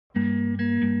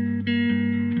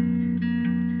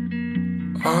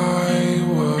I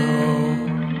will.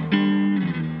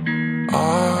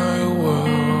 I will.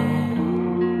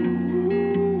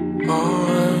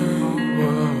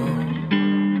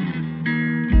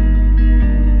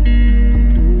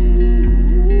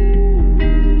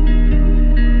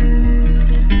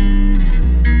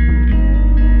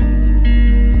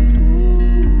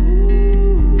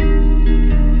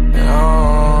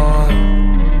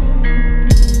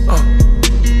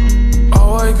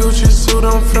 Gucci suit,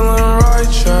 I'm feeling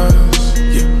righteous.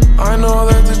 Yeah, I know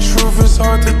that the truth is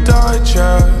hard to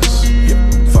digest. Yeah,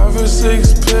 5 or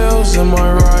 6 pills in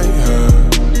my right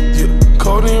hand. Yeah,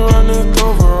 codeine running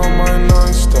over on my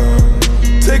nightstand.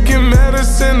 Taking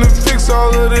medicine to fix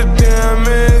all of the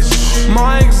damage.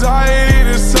 My anxiety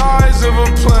the size of a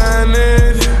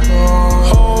planet.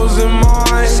 Holes in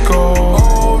my skull.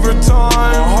 Over time,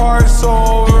 my heart's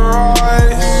over ice.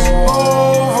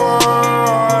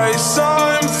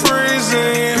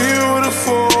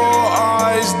 Beautiful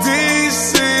eyes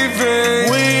deceiving.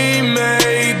 We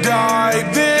may die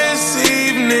this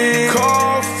evening.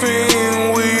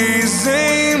 Coughing,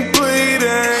 wheezing,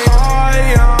 bleeding.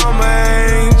 I'm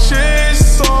anxious,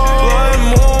 so blood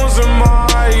moons in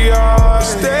my eyes.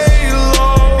 Stay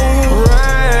low,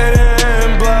 red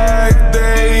and black,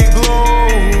 they glow.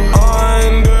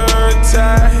 Under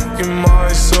attack in my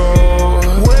soul.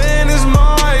 When is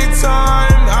my time?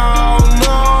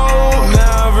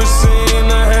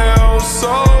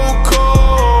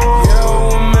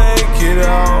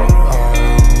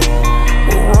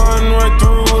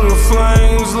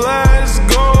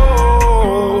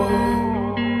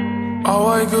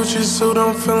 Gucci suit,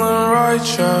 I'm feeling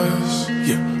righteous.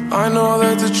 Yeah, I know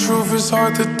that the truth is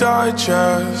hard to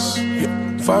digest.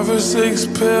 Yeah, 5 or 6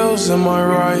 pills in my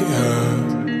right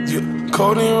hand. Yeah,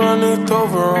 codeine running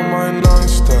over on my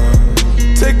nightstand.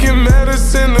 Taking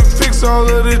medicine to fix all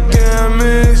of the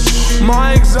damage.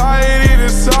 My anxiety the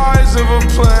size of a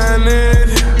planet.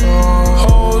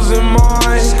 Holes in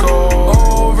my skull.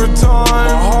 Over time, my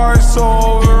heart's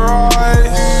over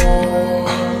ice.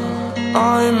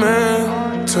 I'm in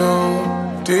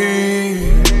too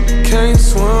deep, can't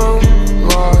swim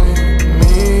like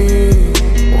me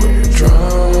when you're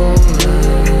drowning.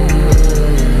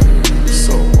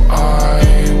 So I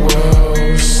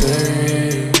will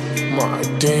see my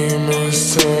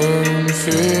demons 10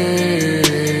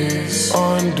 feet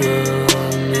under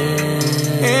me.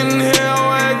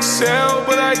 Inhale, exhale,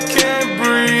 but I can't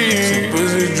breathe. Too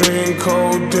busy drinking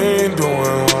codeine,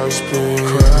 doing high speed.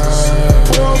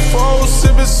 Pour 4,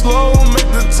 sip it slow,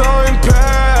 make the time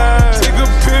pass. Take a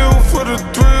pill for the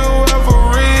thrill, have a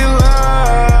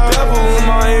relapse. Devil in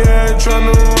my head,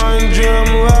 tryna run gym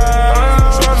lab. I'm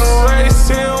tryna race,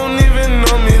 he don't even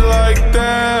know me like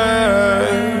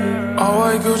that. All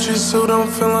white Gucci suit, I'm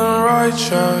feeling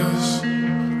righteous.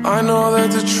 I know that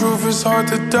the truth is hard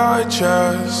to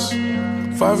digest.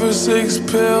 5 or 6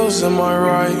 pills in my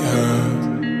right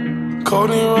hand.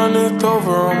 Codeine running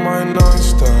over on my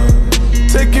nightstand.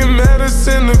 Taking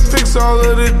medicine to fix all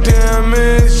of the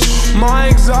damage. My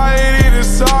anxiety the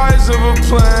size of a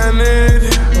planet.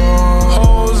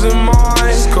 Holes in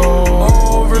my skull.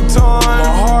 Over time, my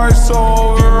heart's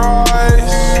over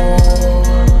ice.